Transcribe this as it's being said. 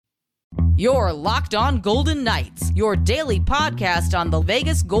Your Locked On Golden Knights, your daily podcast on the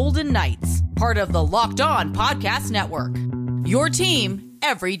Vegas Golden Knights, part of the Locked On Podcast Network. Your team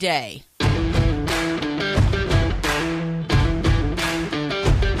every day.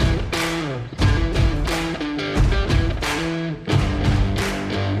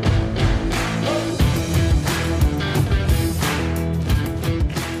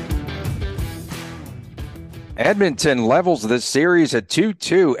 Edmonton levels the series at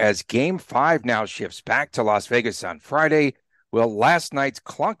 2-2 as Game 5 now shifts back to Las Vegas on Friday. Will last night's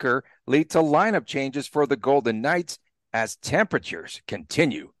clunker lead to lineup changes for the Golden Knights as temperatures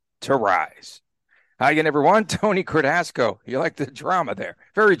continue to rise? Hi again, everyone. Tony Cardasco. You like the drama there.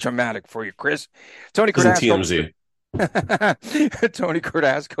 Very dramatic for you, Chris. Tony Cardasco. Tony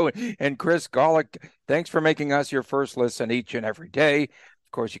Cardasco and Chris Golick, thanks for making us your first listen each and every day.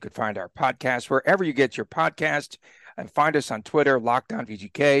 Of course, you could find our podcast wherever you get your podcast, and find us on Twitter, Locked On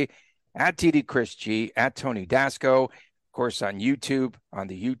VGK, at TD Chris G, at Tony Dasco. Of course, on YouTube, on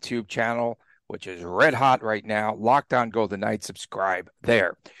the YouTube channel, which is red hot right now, Locked On Golden Knights. Subscribe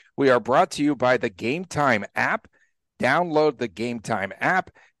there. We are brought to you by the Game Time app. Download the Game Time app,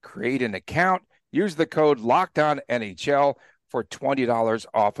 create an account, use the code LOCKEDONNHL for $20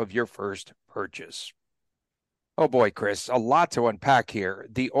 off of your first purchase. Oh boy, Chris, a lot to unpack here.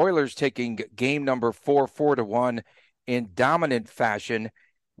 The Oilers taking game number 4-1 in dominant fashion.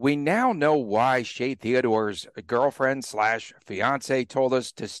 We now know why Shea Theodore's girlfriend / fiance told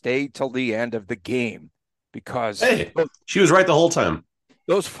us to stay till the end of the game, because she was right the whole time.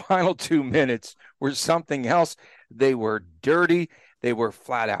 Those final 2 minutes were something else. They were dirty. They were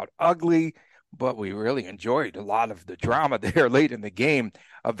flat out ugly, but we really enjoyed a lot of the drama there late in the game.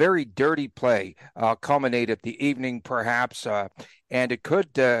 A very dirty play culminated the evening, perhaps, and it could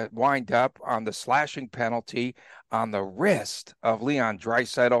wind up on the slashing penalty on the wrist of Leon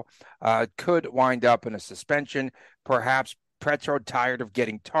Draisaitl. It could wind up in a suspension. Perhaps Petro, tired of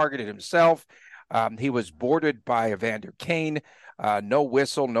getting targeted himself. He was boarded by Evander Kane. No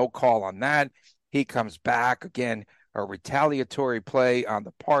whistle, no call on that. He comes back again. A retaliatory play on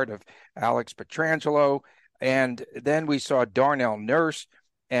the part of Alex Pietrangelo. And then we saw Darnell Nurse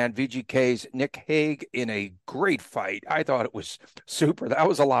and VGK's Nick Hague in a great fight. I thought it was super. That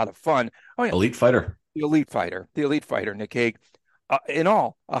was a lot of fun. Oh, yeah. Elite fighter, Nick Hague. In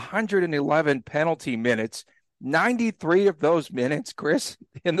all, 111 penalty minutes, 93 of those minutes, Chris,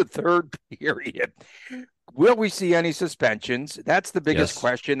 in the third period. Will we see any suspensions? That's the biggest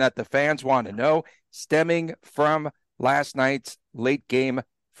question that the fans want to know, stemming from last night's late game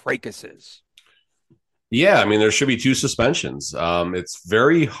fracases. Yeah, I mean, there should be 2 suspensions. It's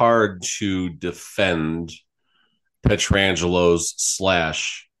very hard to defend Pietrangelo's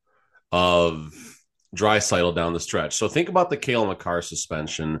slash of Draisaitl down the stretch. So think about the Cale Makar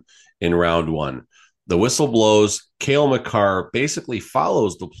suspension in round 1. The whistle blows. Cale Makar basically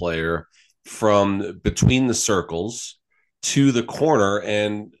follows the player from between the circles to the corner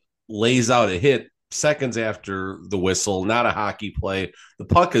and lays out a hit seconds after the whistle. Not a hockey play. The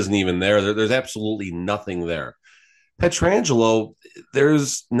puck isn't even there. There's absolutely nothing there. Pietrangelo,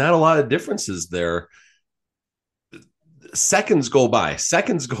 there's not a lot of differences there. Seconds go by,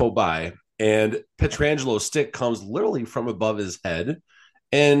 and Pietrangelo's stick comes literally from above his head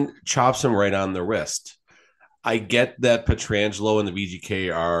and chops him right on the wrist. I get that Pietrangelo and the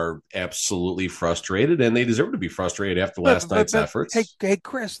VGK are absolutely frustrated, and they deserve to be frustrated after last night's efforts. Hey,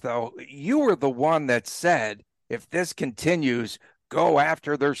 Chris, though, you were the one that said, if this continues, go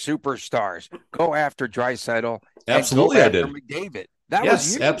after their superstars. Go after Draisaitl. Absolutely, I did. McDavid.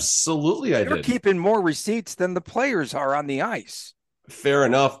 Was you. Absolutely, I did. You're keeping more receipts than the players are on the ice. Fair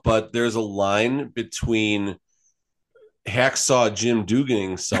enough, but there's a line between hacksaw Jim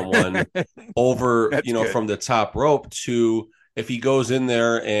Duganing someone over, from the top rope to if he goes in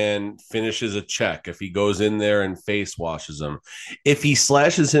there and finishes a check, if he goes in there and face washes him, if he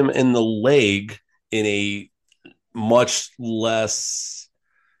slashes him in the leg in a much less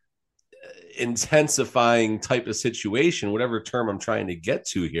intensifying type of situation, whatever term I'm trying to get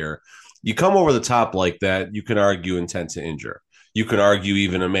to here, you come over the top like that, you can argue intent to injure. You can argue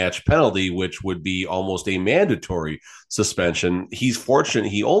even a match penalty, which would be almost a mandatory suspension. He's fortunate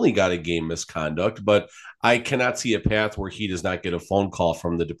he only got a game misconduct, but I cannot see a path where he does not get a phone call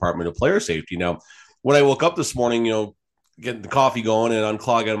from the Department of Player Safety. Now, when I woke up this morning, getting the coffee going and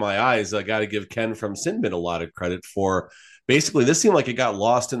unclogging my eyes, I got to give Ken from Sinbin a lot of credit for basically this seemed like it got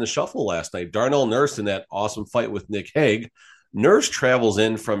lost in the shuffle last night. Darnell Nurse in that awesome fight with Nick Hague. Nurse travels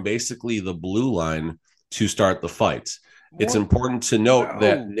in from basically the blue line to start the fight. It's important to note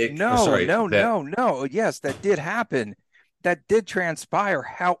that Nick... No. Yes, that did happen. That did transpire.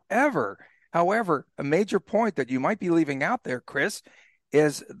 However, However, a major point that you might be leaving out there, Chris,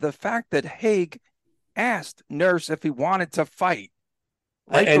 is the fact that Haig asked Nurse if he wanted to fight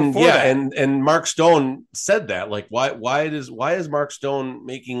right And before yeah, that. and Mark Stone said that. Like, why is Mark Stone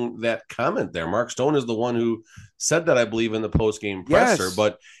making that comment there? Mark Stone is the one who said that, I believe, in the post game presser. Yes.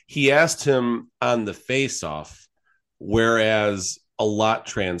 But he asked him on the face off, whereas a lot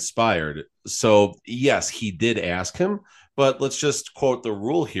transpired. So yes, he did ask him. But let's just quote the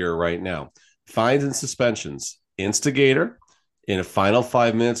rule here right now: fines and suspensions, instigator in a final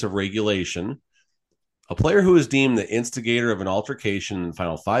 5 minutes of regulation. A player who is deemed the instigator of an altercation in the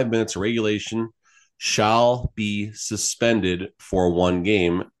final 5 minutes of regulation shall be suspended for 1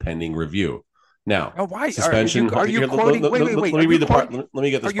 game pending review. Now, Now, why suspension. are you quoting? Wait. Let me read the part. Let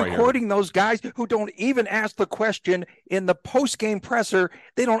me get this Are you part quoting here. those guys who don't even ask the question in the post-game presser?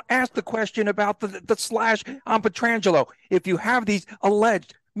 They don't ask the question about the slash on Petrangelo. If you have these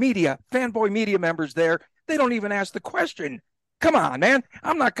alleged fanboy media members there, they don't even ask the question. Come on, man.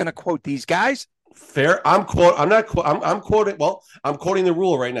 I'm not going to quote these guys. Fair. I'm quoting. Well, I'm quoting the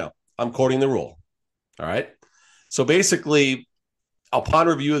rule right now. I'm quoting the rule. All right. So basically, upon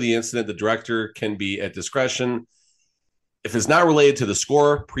review of the incident, the director can be at discretion. If it's not related to the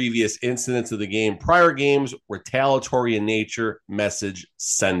score, previous incidents of the game, prior games, retaliatory in nature, message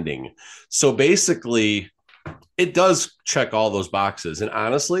sending. So basically, it does check all those boxes. And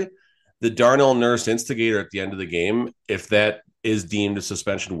honestly, the Darnell Nurse instigator at the end of the game, if that is deemed a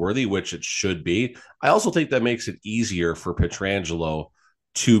suspension worthy, which it should be, I also think that makes it easier for Petrangelo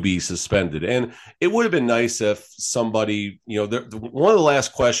to be suspended. And it would have been nice if somebody, one of the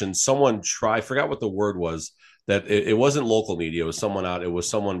last questions, I forgot what the word was, that it wasn't local media, it was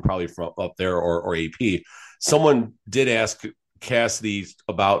someone probably from up there or AP. Someone did ask Cassidy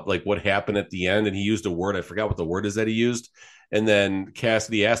about like what happened at the end, and he used a word, I forgot what the word is that he used. And then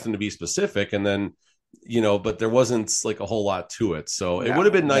Cassidy asked him to be specific, and then but there wasn't like a whole lot to it. So it would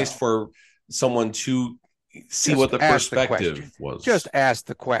have been nice for someone to see what the perspective was. Just ask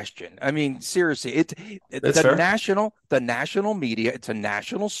the question. I mean, seriously, the national media, it's a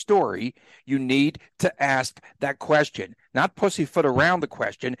national story. You need to ask that question, not pussyfoot around the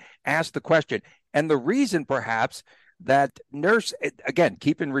question, ask the question. And the reason perhaps that Nurse, again,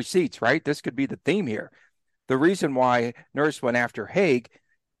 keeping receipts, right? This could be the theme here. The reason why Nurse went after Haig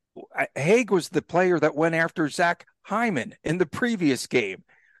was the player that went after Zach Hyman in the previous game.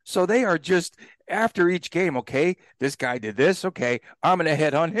 So they are just after each game. Okay, this guy did this. Okay, I'm going to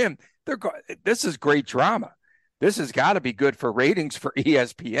hit on him. This is great drama. This has got to be good for ratings for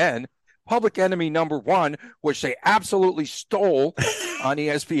ESPN. Public Enemy #1, which they absolutely stole on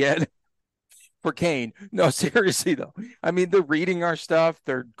ESPN for Kane. No, seriously though. I mean, they're reading our stuff.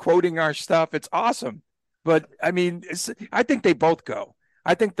 They're quoting our stuff. It's awesome. But I mean, I think they both go.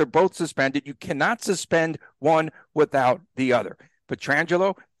 I think they're both suspended. You cannot suspend one without the other.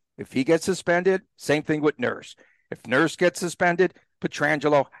 Petrangelo, if he gets suspended, same thing with Nurse. If Nurse gets suspended,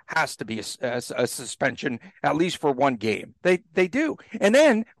 Petrangelo has to be a suspension, at least for 1 game. They do. And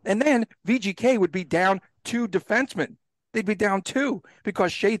then VGK would be down 2 defensemen. They'd be down 2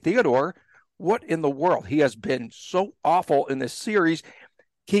 because Shea Theodore, what in the world? He has been so awful in this series.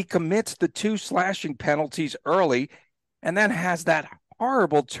 He commits the 2 slashing penalties early and then has that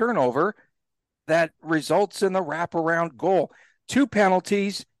horrible turnover that results in the wraparound goal. 2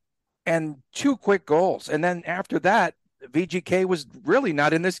 penalties and 2 quick goals. And then after that, VGK was really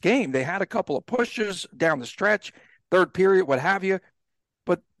not in this game. They had a couple of pushes down the stretch, third period, what have you.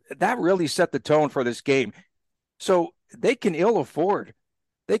 But that really set the tone for this game. So they can ill afford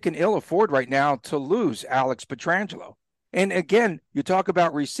right now to lose Alex Petrangelo. And again, you talk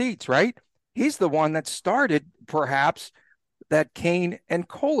about receipts, right? He's the one that started, perhaps, that Kane and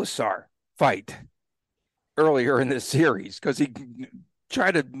Colasar fight earlier in this series because he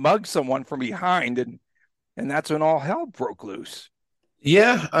tried to mug someone from behind, and that's when all hell broke loose.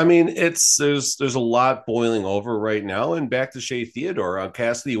 Yeah, I mean, there's a lot boiling over right now. And back to Shea Theodore,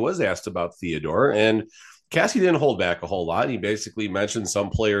 Cassidy was asked about Theodore, and Cassidy didn't hold back a whole lot. He basically mentioned some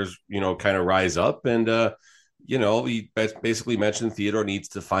players, kind of rise up, and he basically mentioned Theodore needs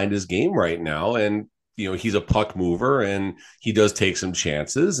to find his game right now, and he's a puck mover and he does take some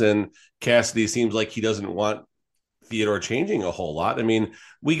chances. And Cassidy seems like he doesn't want Theodore changing a whole lot. I mean,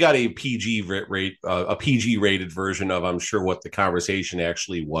 we got a PG rated version of, I'm sure, what the conversation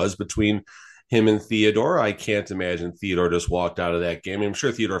actually was between him and Theodore. I can't imagine Theodore just walked out of that game. I'm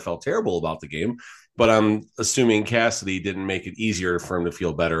sure Theodore felt terrible about the game, but I'm assuming Cassidy didn't make it easier for him to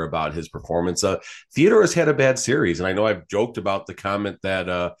feel better about his performance. Theodore has had a bad series, and I know I've joked about the comment that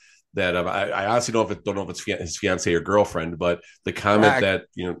I honestly don't know if it's his fiance or girlfriend, but the comment that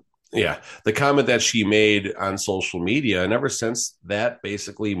Yeah, the comment that she made on social media, and ever since that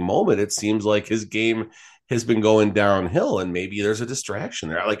basically moment, it seems like his game has been going downhill, and maybe there's a distraction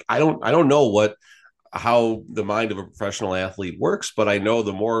there. Like I don't know how the mind of a professional athlete works, but I know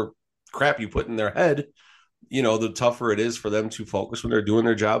the more crap you put in their head, the tougher it is for them to focus when they're doing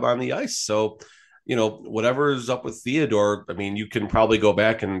their job on the ice. So, whatever's up with Theodore, I mean, you can probably go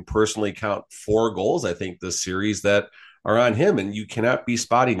back and personally count 4 goals, I think, this series that are on him. And you cannot be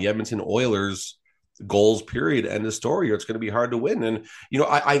spotting the Edmonton Oilers goals, period, end of story, or it's going to be hard to win. And,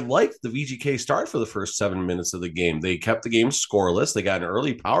 I liked the VGK start for the first 7 minutes of the game. They kept the game scoreless. They got an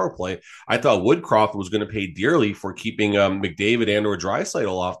early power play. I thought Woodcroft was going to pay dearly for keeping McDavid and or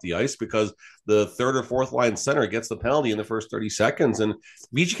Draisaitl off the ice, because the third or fourth line center gets the penalty in the first 30 seconds. And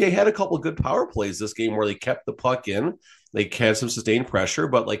VGK had a couple of good power plays this game where they kept the puck in. They had some sustained pressure,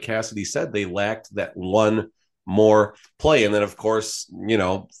 but like Cassidy said, they lacked that one more play. And then, of course,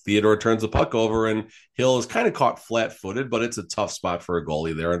 Theodore turns the puck over and Hill is kind of caught flat footed, but it's a tough spot for a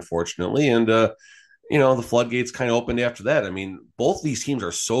goalie there, unfortunately. And, the floodgates kind of opened after that. I mean, both these teams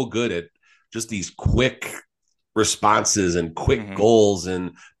are so good at just these quick responses and quick goals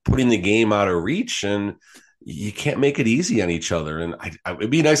and putting the game out of reach. And you can't make it easy on each other. And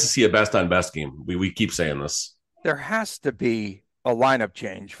it'd be nice to see a best on best game. We keep saying this. There has to be a lineup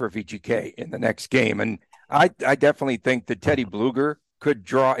change for VGK in the next game. And I definitely think that Teddy Bluger could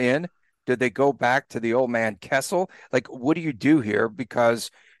draw in. Did they go back to the old man Kessel? Like, what do you do here?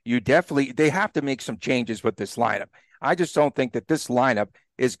 Because they have to make some changes with this lineup. I just don't think that this lineup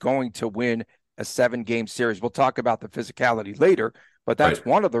is going to win a 7-game series. We'll talk about the physicality later, but that's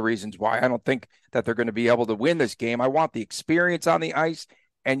one of the reasons why I don't think that they're going to be able to win this game. I want the experience on the ice,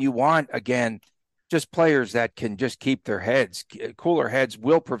 and you want, again, just players that can just keep their heads. Cooler heads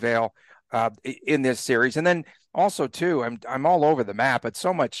will prevail in this series. And then also, too, I'm all over the map, but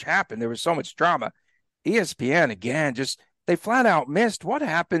so much happened. There was so much drama. ESPN, again, they flat out missed what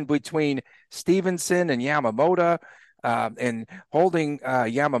happened between Stevenson and Yamamoto, and holding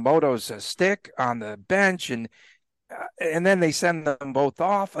Yamamoto's stick on the bench. And then they send them both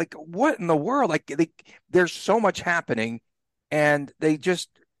off. Like, what in the world? Like, there's so much happening, and they just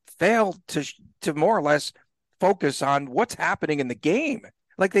failed to more or less focus on what's happening in the game.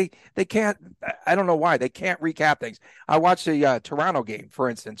 Like they can't, I don't know why they can't recap things. I watched the Toronto game, for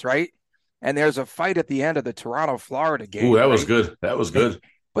instance, right? And there's a fight at the end of the Toronto, Florida game. Ooh, that was good. That was good.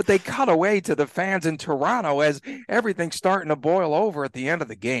 But they cut away to the fans in Toronto as everything's starting to boil over at the end of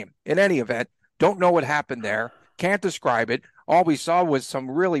the game. In any event, don't know what happened there. Can't describe it. All we saw was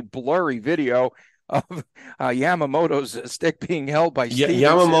some really blurry video of Yamamoto's stick being held by Stevenson.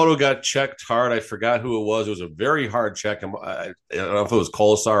 Yamamoto got checked hard. I forgot who it was. It was a very hard check. I don't know if it was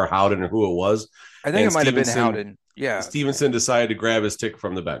Colasar or Howden or who it was. I think it might have been Howden. Yeah. Stevenson decided to grab his stick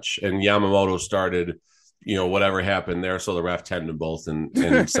from the bench, and Yamamoto started, whatever happened there. So the ref tagged them both and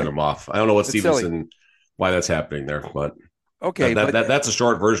sent them off. I don't know why that's happening there, but okay, that's a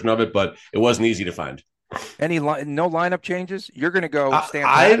short version of it, but it wasn't easy to find. No lineup changes? You're going to go stand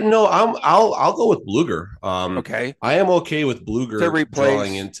I'll go with Bluger. Okay. I am okay with Bluger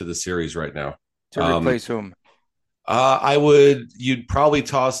drawing into the series right now. To replace whom? You'd probably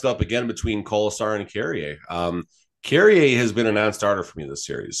toss it up again between Colasar and Carrier. Carrier has been a non-starter for me this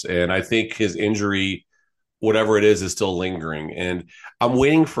series, and I think his injury, whatever it is still lingering. And I'm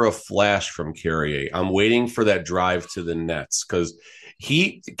waiting for a flash from Carrier. I'm waiting for that drive to the nets, because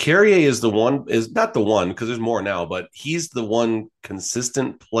Carrier is not the one, because there's more now, but he's the one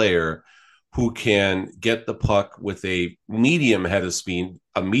consistent player who can get the puck with a medium head of speed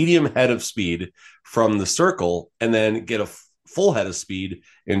from the circle, and then get a full head of speed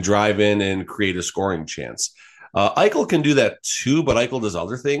and drive in and create a scoring chance. Eichel can do that too, but Eichel does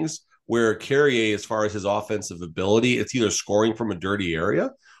other things, where Carrier, as far as his offensive ability, it's either scoring from a dirty area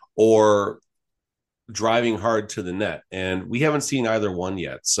or driving hard to the net. And we haven't seen either one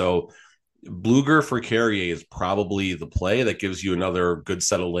yet. So Bluger for Carrier is probably the play that gives you another good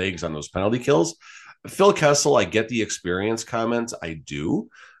set of legs on those penalty kills. Phil Kessel, I get the experience comments. I do.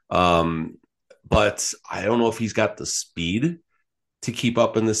 But I don't know if he's got the speed to keep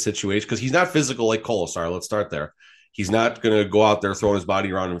up in this situation, because he's not physical like Colasar. Let's start there. He's not going to go out there throwing his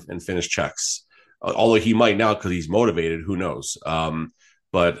body around and finish checks. Although he might now because he's motivated. Who knows?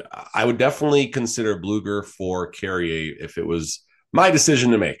 But I would definitely consider Bluger for Carrier if it was my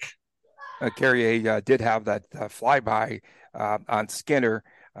decision to make. Carrier did have that flyby on Skinner.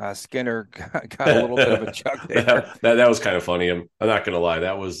 Skinner got a little bit of a chuck there. that was kind of funny. I'm not going to lie.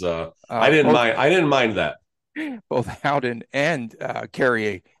 That was I didn't mind that. Both Howden and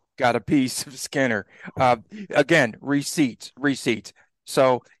Carrier got a piece of Skinner. Again, receipts.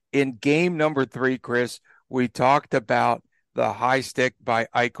 So In game number 3, Chris, we talked about the high stick by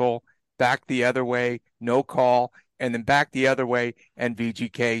Eichel, back the other way, no call, and then back the other way, and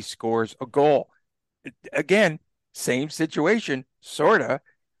VGK scores a goal. Again, same situation, sort of.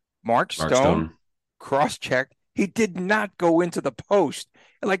 Mark Stone cross-checked. He did not go into the post.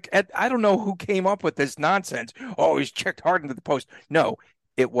 I don't know who came up with this nonsense. Oh, he's checked hard into the post. No,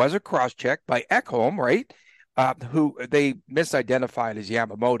 it was a cross-check by Ekholm, right? Who they misidentified as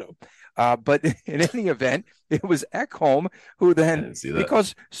Yamamoto. But in any event, it was Ekholm who then,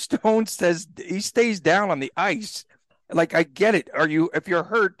 because Stone says he stays down on the ice. I get it. If you're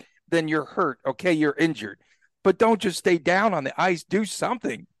hurt, then you're hurt. Okay, you're injured. But don't just stay down on the ice. Do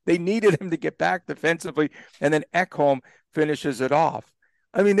something. They needed him to get back defensively, and then Ekholm finishes it off.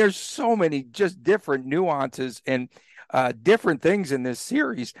 I mean, there's so many just different nuances and different things in this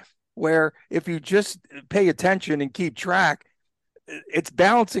series where if you just pay attention and keep track, it's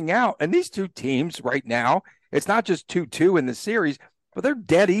balancing out. And these two teams right now, it's not just 2-2 in the series, but they're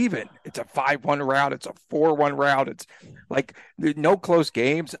dead even. It's a 5-1 route. It's a 4-1 route. It's no close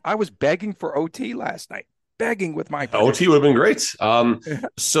games. I was begging for OT last night. Begging with my prediction. OT would have been great.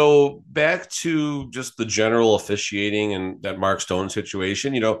 So back to just the general officiating and that Mark Stone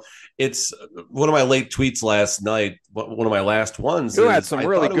situation. It's one of my late tweets last night. One of my last ones. You had some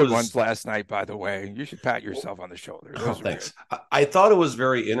really good ones last night, by the way. You should pat yourself on the shoulder. Thanks. I thought it was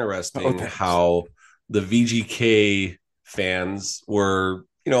very interesting how the VGK fans were,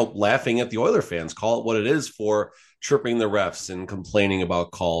 laughing at the Oiler fans. Call it what it is for chirping the refs and complaining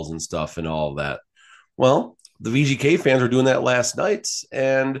about calls and stuff and all of that. Well, the VGK fans were doing that last night,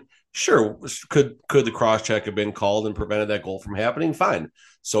 and sure, could the cross-check have been called and prevented that goal from happening? Fine.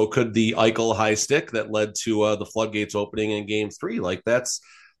 So could the Eichel high stick that led to the floodgates opening in Game 3? That's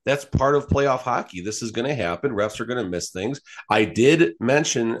part of playoff hockey. This is going to happen. Refs are going to miss things. I did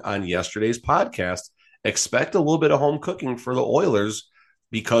mention on yesterday's podcast, expect a little bit of home cooking for the Oilers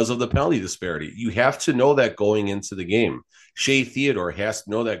because of the penalty disparity. You have to know that going into the game. Shea Theodore has to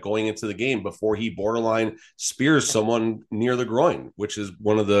know that going into the game before he borderline spears someone near the groin, which is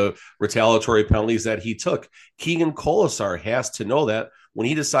one of the retaliatory penalties that he took. Keegan Colasar has to know that when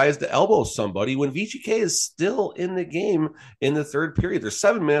he decides to elbow somebody, when VGK is still in the game in the third period. There's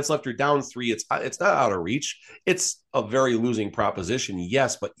 7 minutes left. You're down 3. It's not out of reach. It's a very losing proposition,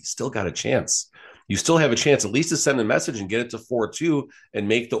 yes, but you still got a chance. You still have a chance at least to send a message and get it to 4-2 and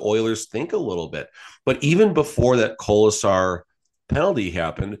make the Oilers think a little bit. But even before that Colasar penalty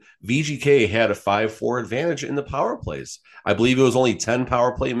happened, VGK had a 5-4 advantage in the power plays. I believe it was only 10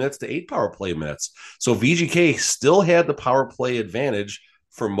 power play minutes to 8 power play minutes. So VGK still had the power play advantage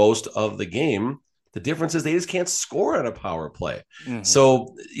for most of the game. The difference is they just can't score on a power play. Mm-hmm.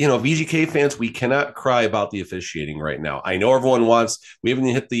 So, VGK fans, we cannot cry about the officiating right now. I know everyone we haven't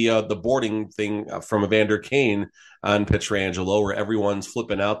hit the boarding thing from Evander Kane on Pietrangelo where everyone's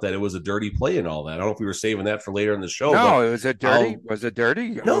flipping out that it was a dirty play and all that. I don't know if we were saving that for later in the show. No, it was a dirty. Was it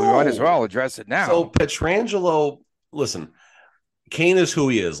dirty? No. We might as well address it now. So Pietrangelo, listen, Kane is who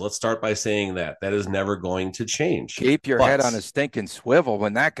he is. Let's start by saying that. That is never going to change. Keep your head on a stinking swivel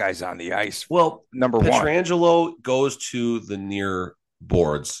when that guy's on the ice. Well, number one. Pietrangelo goes to the near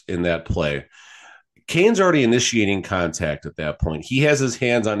boards in that play. Kane's already initiating contact at that point. He has his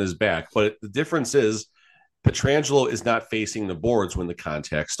hands on his back, but the difference is Pietrangelo is not facing the boards when the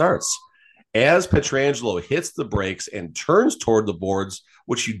contact starts. As Pietrangelo hits the brakes and turns toward the boards,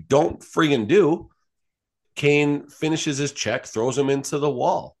 which you don't friggin' do, Kane finishes his check, throws him into the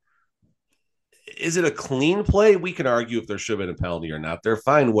wall. Is it a clean play? We can argue if there should have been a penalty or not. They're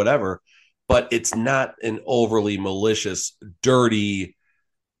fine, whatever. But it's not an overly malicious, dirty,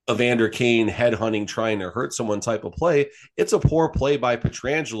 Evander Kane headhunting, trying to hurt someone type of play. It's a poor play by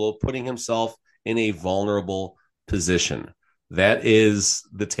Pietrangelo, putting himself in a vulnerable position. That is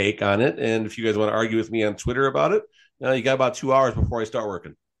the take on it. And if you guys want to argue with me on Twitter about it, you got about 2 hours before I start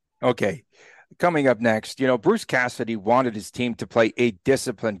working. Okay. Coming up next, Bruce Cassidy wanted his team to play a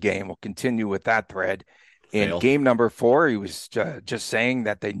disciplined game. We'll continue with that thread. In game number 4, he was just saying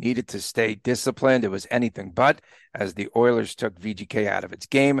that they needed to stay disciplined. It was anything but. As the Oilers took VGK out of its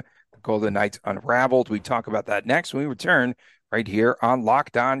game, the Golden Knights unraveled. We talk about that next when we return right here on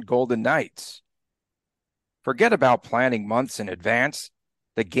Locked On Golden Knights. Forget about planning months in advance.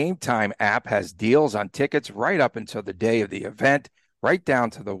 The Game Time app has deals on tickets right up until the day of the event, right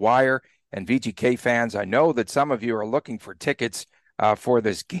down to the wire. And VGK fans, I know that some of you are looking for tickets for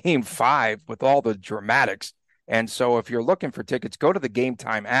this Game 5 with all the dramatics. And so if you're looking for tickets, go to the Game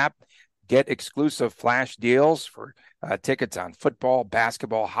Time app, get exclusive flash deals for tickets on football,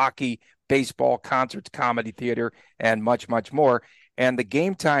 basketball, hockey, baseball, concerts, comedy, theater, and much, much more. And the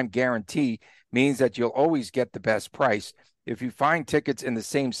game time guarantee means that you'll always get the best price. If you find tickets in the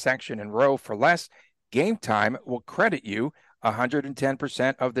same section and row for less, Game Time will credit you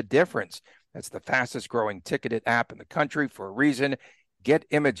 110% of the difference. That's the fastest growing ticketed app in the country for a reason. Get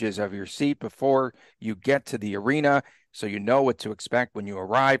images of your seat before you get to the arena so you know what to expect when you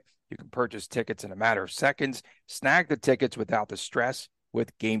arrive. You can purchase tickets in a matter of seconds. Snag the tickets without the stress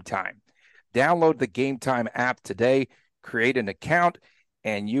with Game Time. Download the Game Time app today, create an account,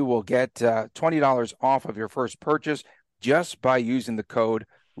 and you will get $20 off of your first purchase just by using the code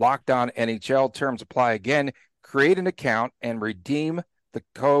LOCKEDONNHL. Terms apply again. Create an account and redeem the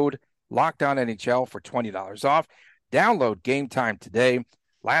code LOCKEDONNHL for $20 off. Download Game Time today.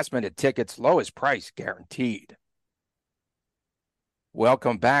 Last-minute tickets, lowest price guaranteed.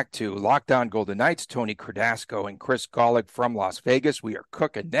 Welcome back to Locked On Golden Knights. Tony Cardasco and Chris Golick from Las Vegas. We are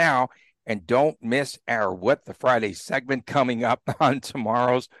cooking now, and don't miss our What the Friday segment coming up on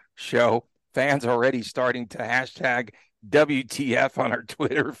tomorrow's show. Fans already starting to hashtag WTF on our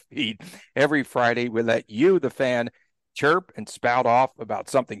Twitter feed. Every Friday, we let you, the fan, chirp and spout off about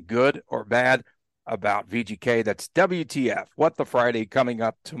something good or bad about VGK. That's WTF, What the Friday, coming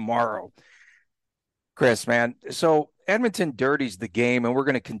up tomorrow. Chris, man, so Edmonton dirties the game, and we're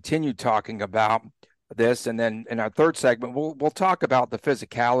going to continue talking about this. And then in our third segment, we'll talk about the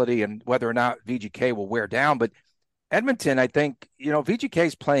physicality and whether or not VGK will wear down. But Edmonton, I think, VGK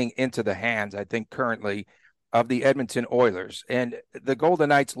is playing into the hands, I think, currently of the Edmonton Oilers. And the Golden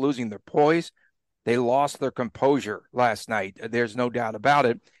Knights losing their poise. They lost their composure last night. There's no doubt about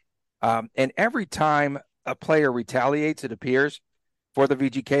it. And every time a player retaliates, it appears, for the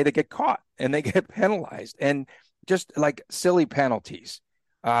VGK, they get caught and they get penalized, and just like silly penalties.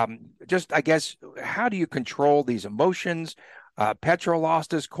 Just, I guess, how do you control these emotions? Petro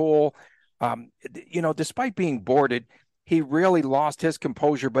lost his cool. Despite being boarded, he really lost his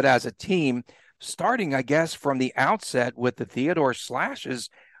composure. But as a team, starting, I guess, from the outset with the Theodore slashes,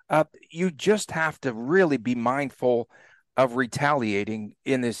 you just have to really be mindful of retaliating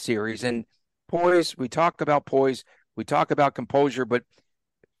in this series. And poise, we talk about poise, we talk about composure, but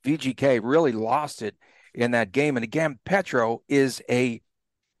VGK really lost it in that game. And again, Petro he's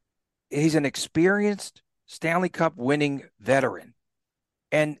an experienced Stanley Cup winning veteran.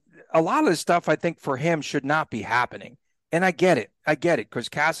 And a lot of this stuff, I think, for him should not be happening. And I get it, because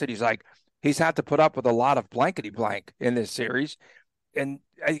Cassidy's like, he's had to put up with a lot of blankety blank in this series. And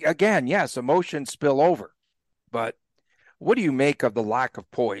again, yes, emotions spill over. But what do you make of the lack of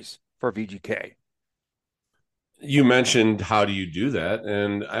poise for VGK? You mentioned, how do you do that?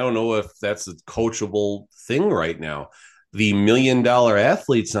 And I don't know if that's a coachable thing right now. The $1 million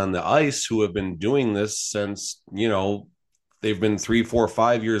athletes on the ice who have been doing this since, they've been 3, 4,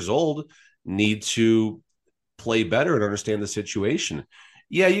 5 years old, need to play better and understand the situation.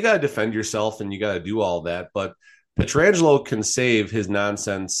 Yeah, you got to defend yourself and you got to do all that. But Pietrangelo can save his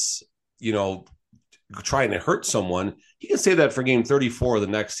nonsense, trying to hurt someone. He can say that for game 34 of the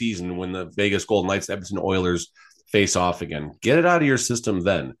next season when the Vegas Golden Knights, Edmonton Oilers face off again. Get it out of your system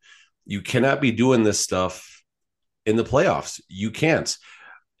then. You cannot be doing this stuff in the playoffs. You can't.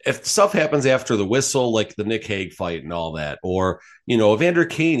 If stuff happens after the whistle, like the Nick Hague fight and all that, or, Evander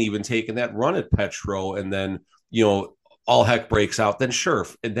Kane even taking that run at Petro and then, all heck breaks out, then sure.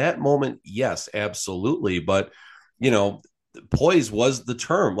 In that moment, yes, absolutely. But, poise was the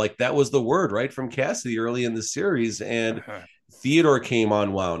term. Like, that was the word, right, from Cassidy early in the series. And Theodore came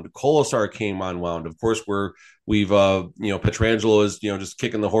unwound. Kolesar came unwound. Of course, we've Pietrangelo is, just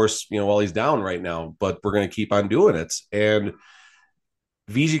kicking the horse, while he's down right now, but we're going to keep on doing it. And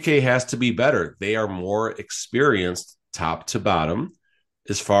VGK has to be better. They are more experienced top to bottom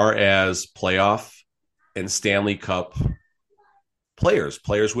as far as playoff and Stanley Cup players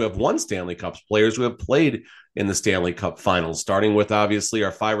who have won Stanley Cups, players who have played in the Stanley Cup finals, starting with obviously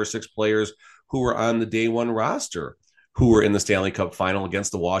our 5 or 6 players who were on the day one roster, who were in the Stanley Cup final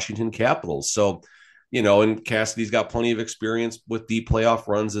against the Washington Capitals. So, and Cassidy's got plenty of experience with deep playoff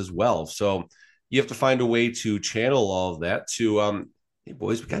runs as well. So you have to find a way to channel all of that to, hey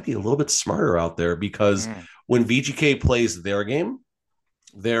boys, we got to be a little bit smarter out there, because when VGK plays their game,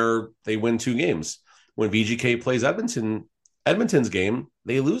 they win 2 games. When VGK plays Edmonton's game,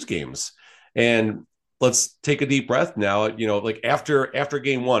 they lose games. And let's take a deep breath now. Like after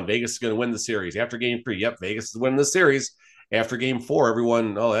game 1, Vegas is going to win the series. After game 3, yep, Vegas is winning the series. After game 4,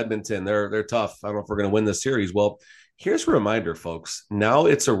 everyone, Edmonton, they're tough. I don't know if we're going to win the series. Well, here's a reminder, folks. Now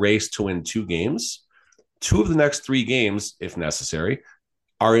it's a race to win 2 games. 2 of the next 3 games, if necessary,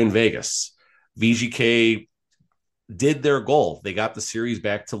 are in Vegas. VGK did their goal. They got the series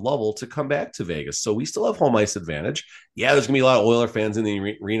back to level to come back to Vegas. So we still have home ice advantage. Yeah, there's going to be a lot of Oiler fans in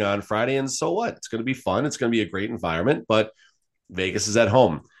the arena on Friday. And so what? It's going to be fun. It's going to be a great environment, but Vegas is at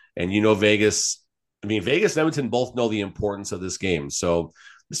home. And Vegas and Edmonton both know the importance of this game. So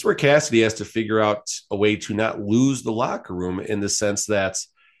this is where Cassidy has to figure out a way to not lose the locker room in the sense that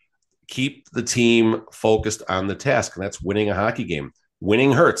keep the team focused on the task. And that's winning a hockey game.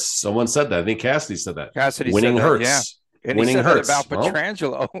 Winning hurts. Someone said that. I think Cassidy said that. Winning hurts. Yeah. And winning he said hurts. That about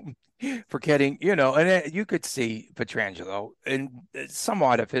Pietrangelo forgetting, and you could see Pietrangelo in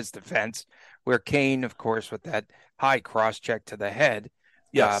somewhat of his defense, where Kane, of course, with that high cross check to the head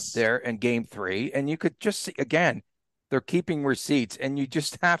there in game 3. And you could just see, again, they're keeping receipts, and you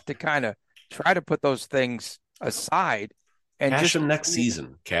just have to kind of try to put those things aside. And Cash them next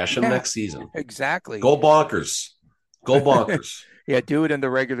season. Cash them next season. Exactly. Go bonkers. Yeah, do it in the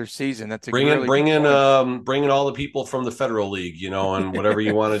regular season. That's a bring in all the people from the Federal League, and whatever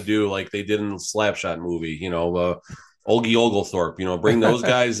you want to do, like they did in the Slapshot movie, Ogie Oglethorpe, bring those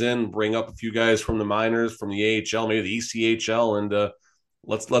guys in, bring up a few guys from the minors, from the AHL, maybe the ECHL, and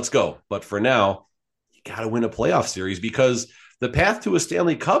let's go. But for now, you got to win a playoff series, because the path to a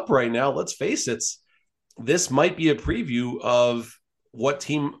Stanley Cup right now, let's face it, this might be a preview of what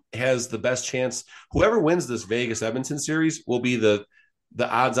team has the best chance. Whoever wins this Vegas Edmonton series will be the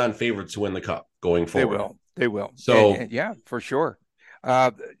odds-on favorite to win the cup going forward. They will. So yeah, for sure.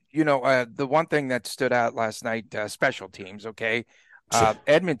 The one thing that stood out last night, special teams. Okay,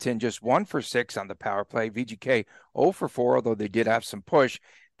 Edmonton just 1 for 6 on the power play. VGK 0 for 4, although they did have some push.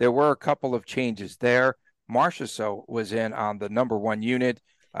 There were a couple of changes there. Marchessault was in on the number 1 unit.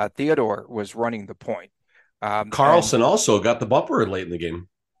 Theodore was running the point. Carlson also got the bumper late in the game.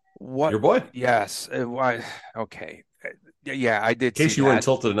 What your boy? Yes. Okay. Yeah, I did. In case you weren't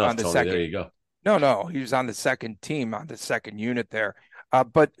tilted enough, Tony. There you go. No, he was on the second team, on the second unit there.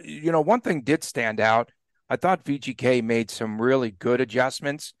 But one thing did stand out. I thought VGK made some really good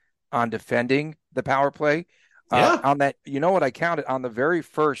adjustments on defending the power play. On that, what I counted on the very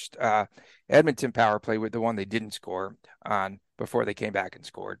first Edmonton power play, with the one they didn't score on before they came back and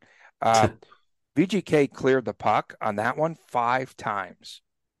scored. VGK cleared the puck on that one 5 times.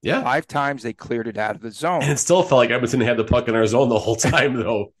 Yeah. 5 times they cleared it out of the zone. And it still felt like Edmonton had the puck in our zone the whole time,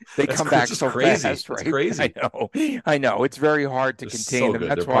 though. They come back so crazy. Fast, right? It's crazy. I know. It's very hard to contain them.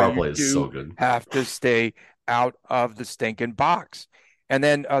 That's why you do have to stay out of the stinking box. And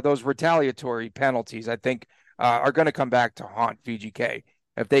then those retaliatory penalties, I think, are going to come back to haunt VGK.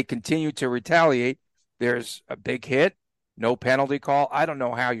 If they continue to retaliate, there's a big hit, no penalty call. I don't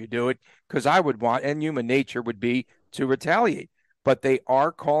know how you do it, because I would want, and human nature would be to retaliate. But they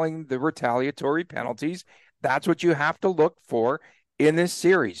are calling the retaliatory penalties. That's what you have to look for in this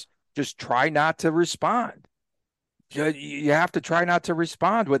series. Just try not to respond. You have to try not to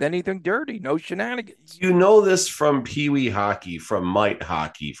respond with anything dirty. No shenanigans. You know this from pee-wee hockey, from mite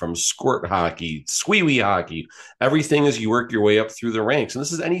hockey, from squirt hockey, squee-wee hockey. Everything is you work your way up through the ranks. And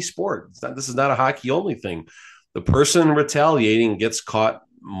this is any sport. This is not a hockey-only thing. The person retaliating gets caught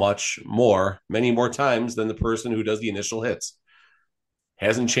many more times than the person who does the initial hits.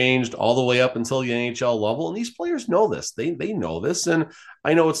 Hasn't changed all the way up until the NHL level. And these players know this. They know this. And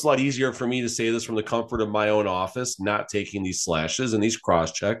I know it's a lot easier for me to say this from the comfort of my own office, not taking these slashes and these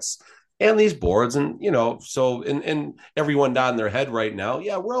cross checks and these boards. And, and everyone nodding their head right now.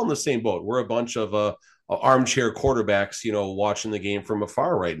 Yeah, we're all in the same boat. We're a bunch of armchair quarterbacks, watching the game from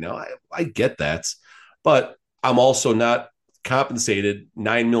afar right now. I get that. But I'm also not compensated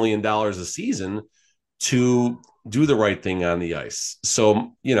 $9 million a season to do the right thing on the ice.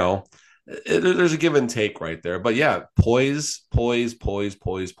 So, there's a give and take right there. But yeah, poise.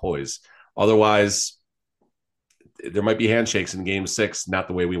 Otherwise, there might be handshakes in game 6, not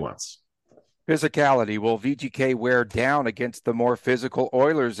the way we want. Physicality. Will VGK wear down against the more physical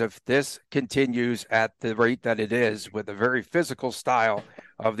Oilers if this continues at the rate that it is, with a very physical style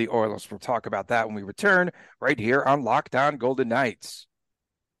of the Oilers? We'll talk about that when we return right here on Locked On Golden Knights.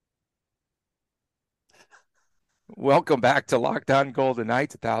 Welcome back to Locked On Golden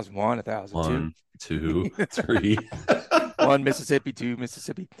Knights, 1001, 1002. 1, 2, 3. 1 Mississippi, 2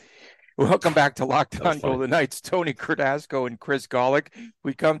 Mississippi. Welcome back to Locked On Golden Knights. Tony Cardasco and Chris Golick.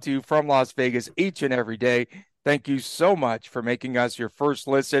 We come to you from Las Vegas each and every day. Thank you so much for making us your first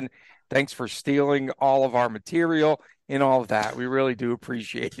listen. Thanks for stealing all of our material and all of that. We really do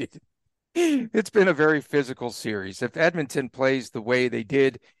appreciate it. It's been a very physical series. If Edmonton plays the way they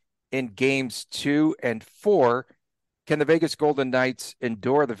did in games 2 and 4, can the Vegas Golden Knights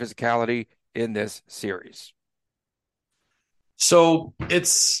endure the physicality in this series? So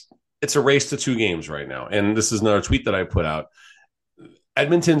it's it's a race to 2 games right now. And this is another tweet that I put out.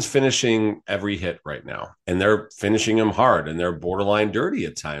 Edmonton's finishing every hit right now, and they're finishing them hard, and they're borderline dirty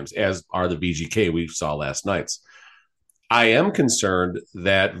at times, as are the VGK we saw last nights. I am concerned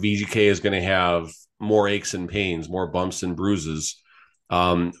that VGK is going to have more aches and pains, more bumps and bruises,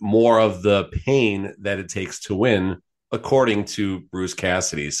 more of the pain that it takes to win, according to Bruce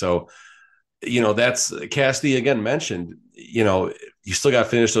Cassidy. So, that's Cassidy again mentioned, you still got to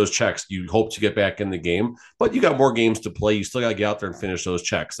finish those checks. You hope to get back in the game, but you got more games to play. You still got to get out there and finish those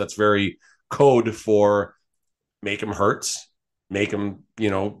checks. That's very code for make them hurt, make them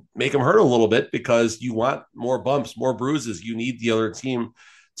hurt a little bit, because you want more bumps, more bruises. You need the other team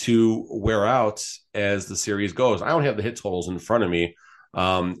to wear out as the series goes. I don't have the hit totals in front of me,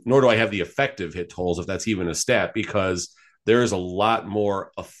 nor do I have the effective hit totals, if that's even a stat, because there is a lot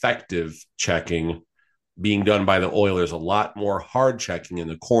more effective checking being done by the Oilers, a lot more hard checking in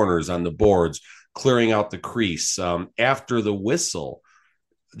the corners, on the boards, clearing out the crease, after the whistle,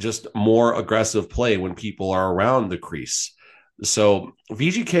 just more aggressive play when people are around the crease. So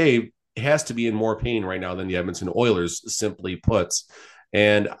VGK has to be in more pain right now than the Edmonton Oilers, simply put.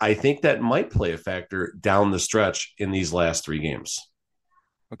 And I think that might play a factor down the stretch in these last 3 games.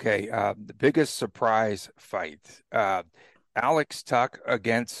 Okay, the biggest surprise fight, Alex Tuck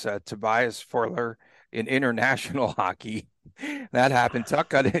against Tobias Forler in international hockey. That happened. Tuck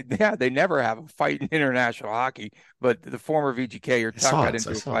got it. Yeah, they never have a fight in international hockey, but the former VGK Tuck got into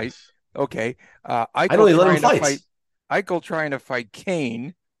a fight. Okay, Eichel trying to fight. Eichel trying to fight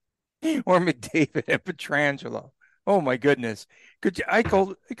Kane or McDavid and Pietrangelo. Oh my goodness! Could you,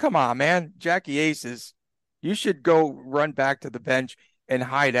 Eichel? Come on, man, Jackie Aces. You should go run back to the bench and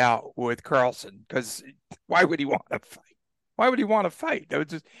hide out with Carlson, because why would he want to fight? Why would he want to fight? That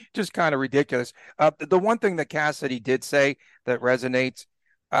was just kind of ridiculous. The one thing that Cassidy did say that resonates,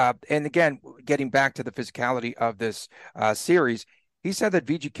 and again, getting back to the physicality of this series, he said that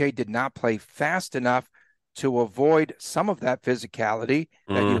VGK did not play fast enough to avoid some of that physicality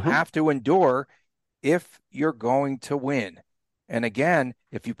that you have to endure if you're going to win. And again,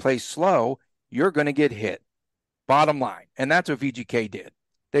 if you play slow, you're going to get hit. Bottom line. And that's what VGK did.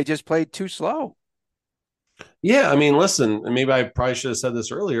 They just played too slow. Yeah, I mean, listen, maybe I probably should have said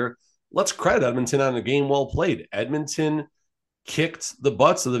this earlier. Let's credit Edmonton on a game well played. Edmonton kicked the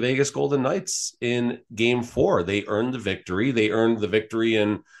butts of the Vegas Golden Knights in Game 4. They earned the victory. They earned the victory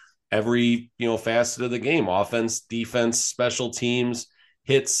in every facet of the game: offense, defense, special teams,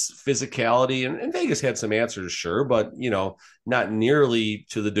 hits, physicality, and Vegas had some answers, sure, but not nearly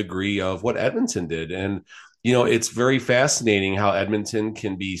to the degree of what Edmonton did. And it's very fascinating how Edmonton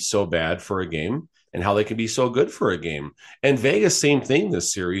can be so bad for a game and how they can be so good for a game. And Vegas, same thing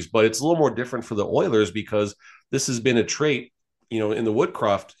this series, but it's a little more different for the Oilers, because this has been a trait, in the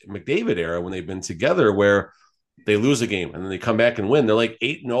Woodcroft McDavid era, when they've been together, where they lose a game and then they come back and win. They're like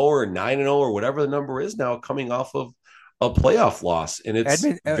 8-0 or 9-0 or whatever the number is now, coming off of a playoff loss. And it's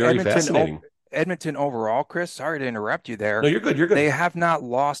very fascinating. Edmonton overall, Chris, sorry to interrupt you there. No, you're good. You're good. They have not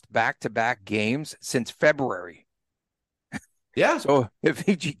lost back-to-back games since February. Yeah. So if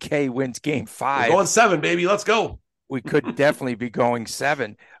VGK wins Game 5, we're going 7, baby. Let's go. We could definitely be going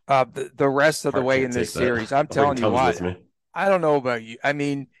 7. The rest of the way in this series, I'm telling you what, I don't know about you. I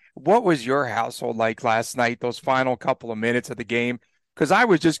mean, what was your household like last night, those final couple of minutes of the game? Because I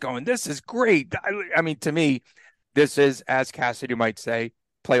was just going, this is great. I mean, to me, this is, as Cassidy might say,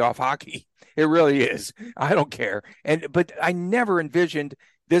 playoff hockey. It really is. I don't care. But I never envisioned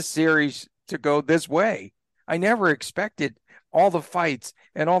this series to go this way. I never expected all the fights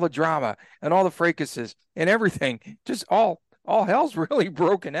and all the drama and all the fracases and everything. Just all hell's really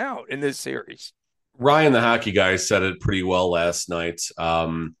broken out in this series. Ryan, the hockey guy, said it pretty well last night,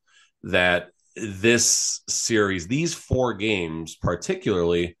 that this series, these 4 games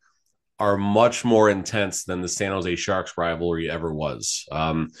particularly, are much more intense than the San Jose Sharks rivalry ever was.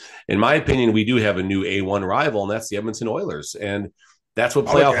 In my opinion, we do have a new A1 rival, and that's the Edmonton Oilers. And that's what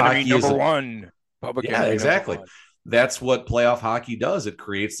playoff hockey is. Number one. Yeah, exactly. That's what playoff hockey does. It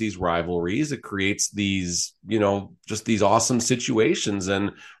creates these rivalries. It creates these, just these awesome situations.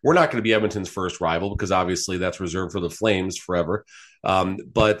 And we're not going to be Edmonton's first rival, because obviously that's reserved for the Flames forever.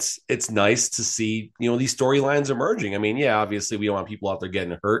 But it's nice to see, these storylines emerging. I mean, yeah, obviously we don't want people out there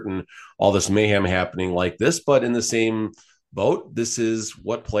getting hurt and all this mayhem happening like this, but in the same boat, this is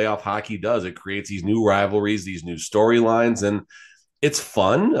what playoff hockey does. It creates these new rivalries, these new storylines, and it's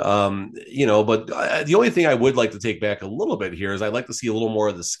fun, but the only thing I would like to take back a little bit here is I'd like to see a little more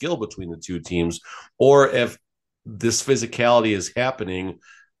of the skill between the two teams, or if this physicality is happening,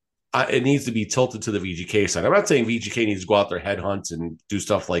 it needs to be tilted to the VGK side. I'm not saying VGK needs to go out there headhunt and do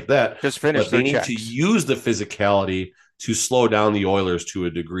stuff like that. Just finish but they their need checks. to use the physicality to slow down the Oilers to a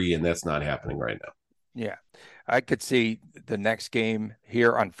degree, and that's not happening right now. Yeah. I could see the next game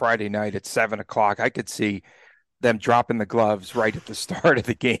here on Friday night at 7:00. I could see them dropping the gloves right at the start of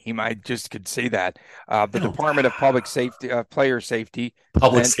the game. I just could see that. The Department of Public Safety, Player Safety,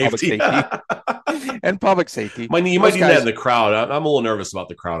 Public safety. and Public Safety. You might need that in the crowd. I'm a little nervous about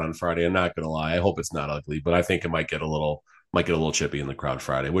the crowd on Friday. I'm not going to lie. I hope it's not ugly, but I think it might get a little chippy in the crowd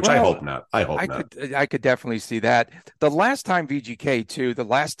Friday, which I hope not. I could definitely see that. The last time VGK too, the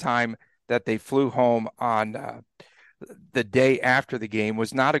last time that they flew home on the day after the game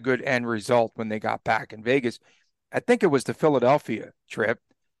was not a good end result when they got back in Vegas. I think it was the Philadelphia trip,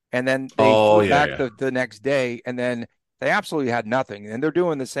 and then they flew back the next day, and then they absolutely had nothing. And they're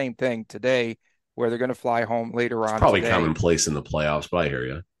doing the same thing today, where they're going to fly home later on. It's probably commonplace in the playoffs, but I hear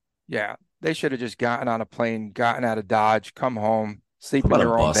you. Yeah, they should have just gotten on a plane, gotten out of Dodge, come home, sleep in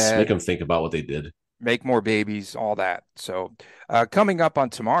your own bed. Make them think about what they did. Make more babies, all that. So coming up on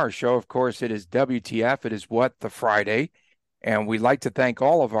tomorrow's show, of course, it is WTF. It is What the Friday. And we'd like to thank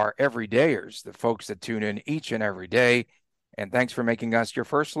all of our everydayers, the folks that tune in each and every day. And thanks for making us your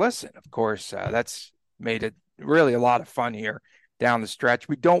first listen. Of course, that's made it really a lot of fun here down the stretch.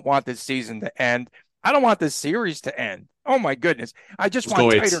 We don't want this season to end. I don't want this series to end. Oh, my goodness. I just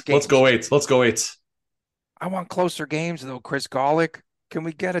want tighter games. Let's go eights. I want closer games, though, Chris Golick. Can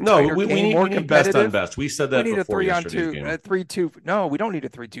we get a tighter game, more competitive? Best on best. We said that we need before a 3-on-2, a 3-2. No, we don't need a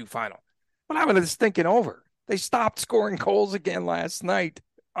 3-2 final. But I'm just thinking over. They stopped scoring goals again last night.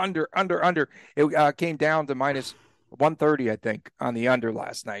 Under. It came down to minus 130, I think, on the under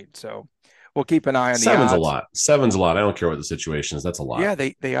last night. So we'll keep an eye on the odds. Seven's a lot. I don't care what the situation is. That's a lot. Yeah,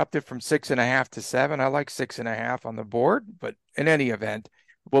 they upped it from 6.5 to 7. I like 6.5 on the board. But in any event,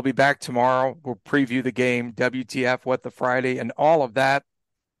 we'll be back tomorrow. We'll preview the game, WTF, What the Friday, and all of that.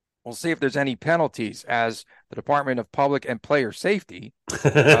 We'll see if there's any penalties as the Department of Public and Player Safety,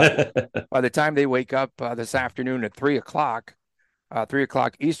 by the time they wake up this afternoon at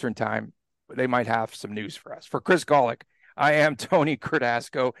 3:00 Eastern time, they might have some news for us. For Chris Golick, I am Tony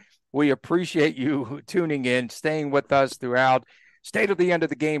Cardasco. We appreciate you tuning in, staying with us throughout. Stay to the end of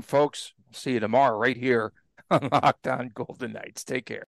the game, folks. See you tomorrow right here on Locked On Golden Knights. Take care.